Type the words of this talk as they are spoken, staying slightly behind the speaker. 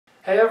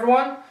Hey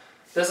everyone,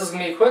 this is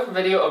going to be a quick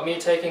video of me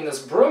taking this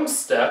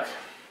broomstick.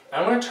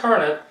 I'm going to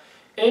turn it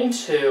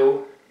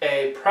into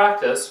a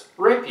practice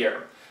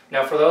rapier.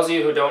 Now for those of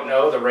you who don't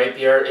know, the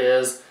rapier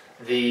is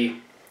the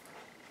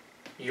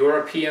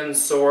European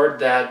sword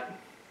that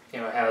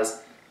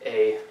has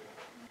a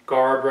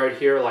guard right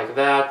here like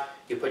that.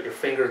 You put your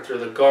finger through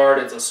the guard,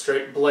 it's a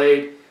straight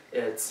blade,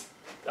 it's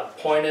a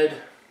pointed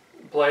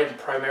blade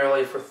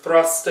primarily for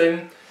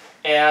thrusting,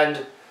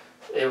 and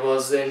it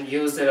was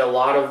used in a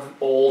lot of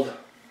old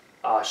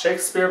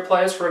Shakespeare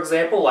plays, for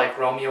example, like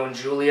Romeo and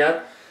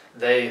Juliet.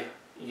 They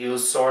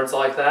used swords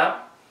like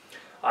that.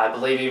 I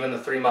believe even the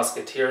Three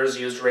Musketeers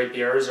used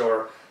rapiers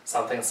or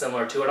something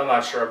similar to it. I'm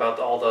not sure about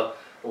all the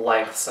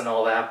lengths and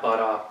all that,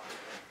 but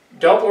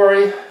don't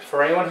worry,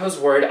 for anyone who's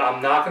worried,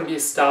 I'm not going to be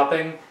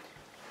stopping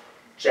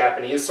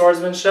Japanese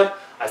swordsmanship.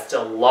 I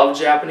still love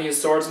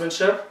Japanese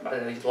swordsmanship.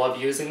 I love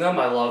using them.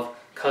 I love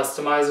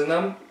customizing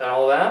them and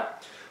all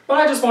that. But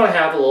I just want to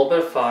have a little bit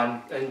of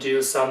fun and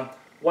do some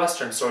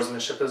Western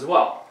swordsmanship as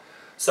well.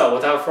 So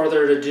without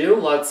further ado,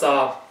 let's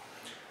start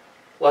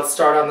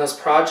on this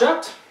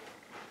project.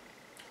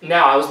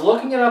 Now I was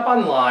looking it up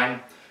online,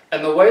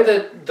 and the way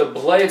that the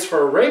blades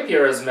for a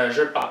rapier is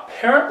measured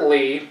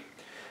apparently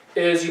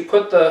is you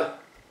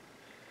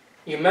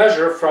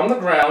measure from the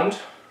ground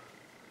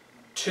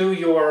to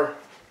your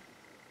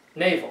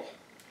navel.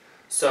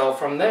 So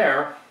from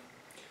there,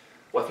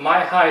 with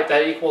my height,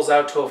 that equals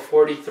out to a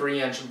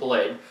 43-inch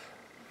blade.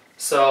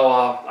 So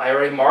I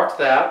already marked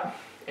that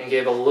and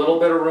gave a little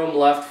bit of room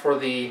left for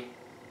the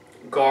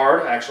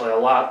guard, actually a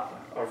lot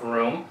of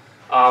room.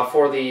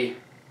 For the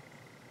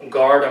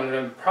guard, I'm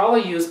going to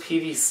probably use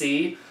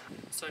PVC.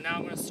 So now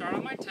I'm going to start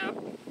on my tip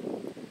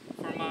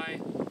for my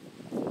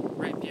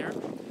rapier,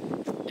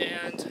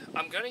 and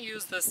I'm going to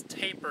use this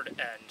tapered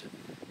end.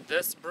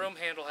 This broom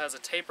handle has a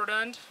tapered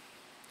end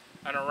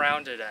and a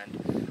rounded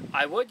end.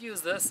 I would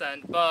use this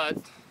end, but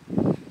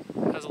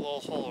it has a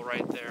little hole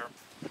right there.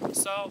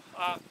 So,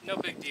 no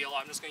big deal.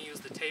 I'm just going to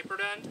use the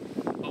tapered end.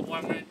 But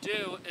what I'm going to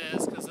do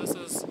is, because this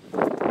is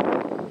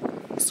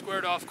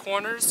squared off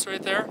corners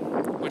right there,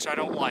 which I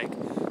don't like.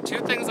 Two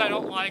things I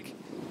don't like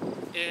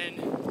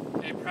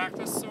in a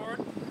practice sword,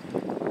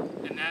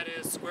 and that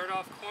is squared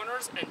off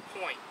corners and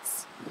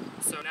points.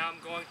 So now I'm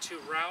going to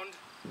round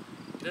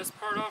this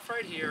part off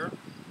right here,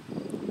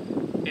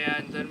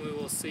 and then we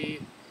will see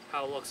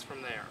how it looks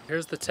from there.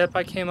 Here's the tip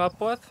I came up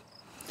with.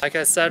 Like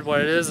I said,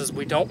 what it is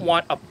we don't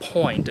want a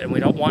point and we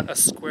don't want a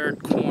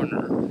squared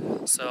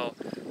corner. So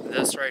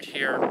this right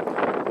here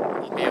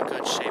will be a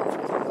good shape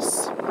for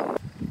this.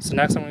 So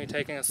next I'm going to be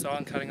taking a saw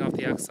and cutting off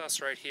the excess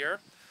right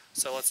here.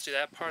 So let's do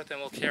that part, then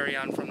we'll carry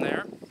on from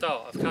there.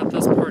 So I've cut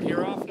this part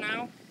here off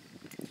now.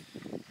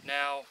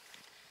 Now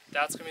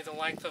that's going to be the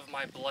length of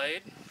my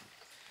blade.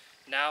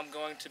 Now I'm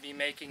going to be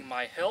making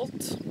my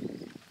hilt,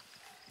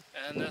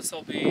 and this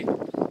will be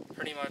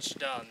pretty much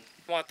done.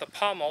 I want the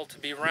pommel to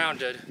be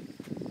rounded,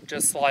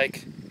 just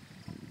like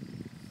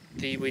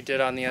we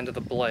did on the end of the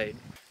blade.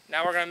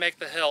 Now we're going to make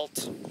the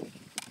hilt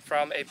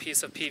from a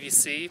piece of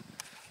PVC.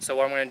 So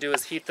what I'm going to do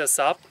is heat this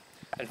up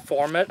and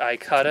form it. I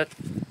cut it,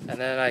 and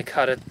then I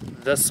cut it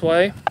this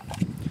way.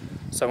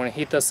 So I'm going to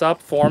heat this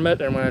up, form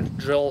it, and I'm going to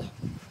drill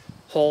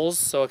holes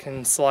so it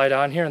can slide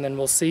on here, and then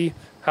we'll see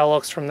how it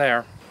looks from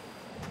there.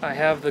 I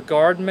have the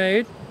guard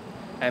made.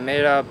 I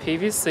made it out of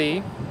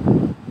PVC.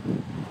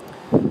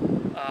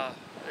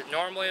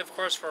 Normally, of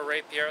course, for a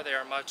rapier, they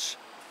are much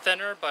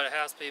thinner, but it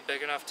has to be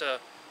big enough to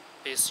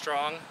be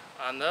strong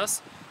on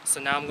this. So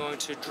now I'm going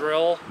to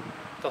drill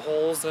the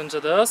holes into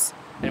this,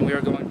 and we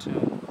are going to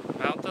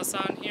mount this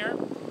on here,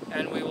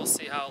 and we will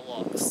see how it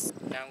looks.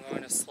 Now I'm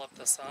going to slip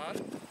this on.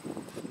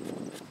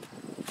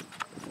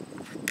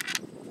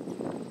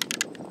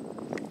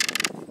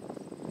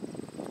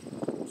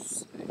 Let's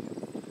see.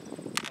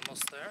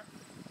 Almost there.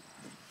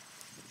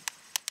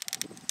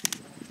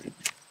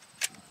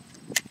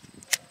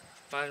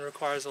 Mine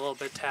requires a little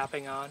bit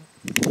tapping on.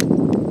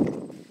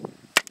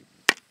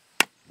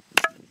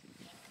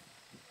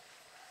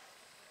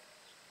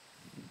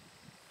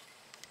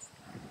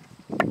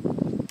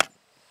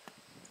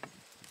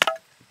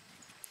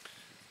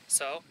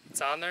 So,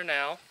 it's on there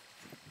now.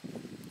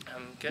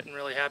 I'm getting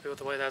really happy with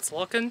the way that's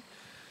looking.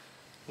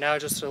 Now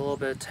just a little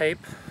bit of tape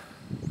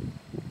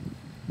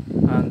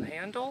on the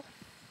handle.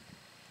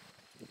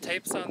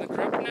 Tape's on the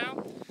grip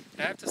now. And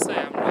I have to say,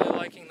 I'm really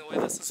liking the way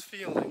this is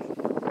feeling.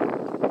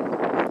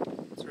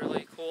 It's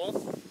really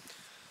cool.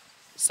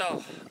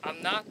 So,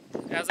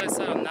 as I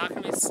said, I'm not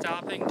going to be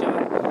stopping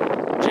doing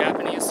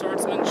Japanese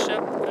swordsmanship.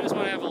 I just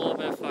want to have a little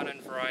bit of fun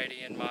and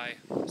variety in my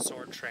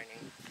sword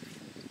training.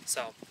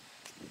 So,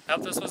 I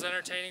hope this was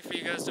entertaining for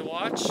you guys to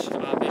watch.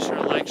 Be sure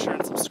to like, share,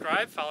 and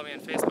subscribe. Follow me on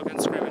Facebook,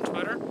 Instagram, and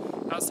Twitter.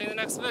 I'll see you in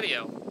the next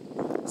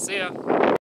video. See ya!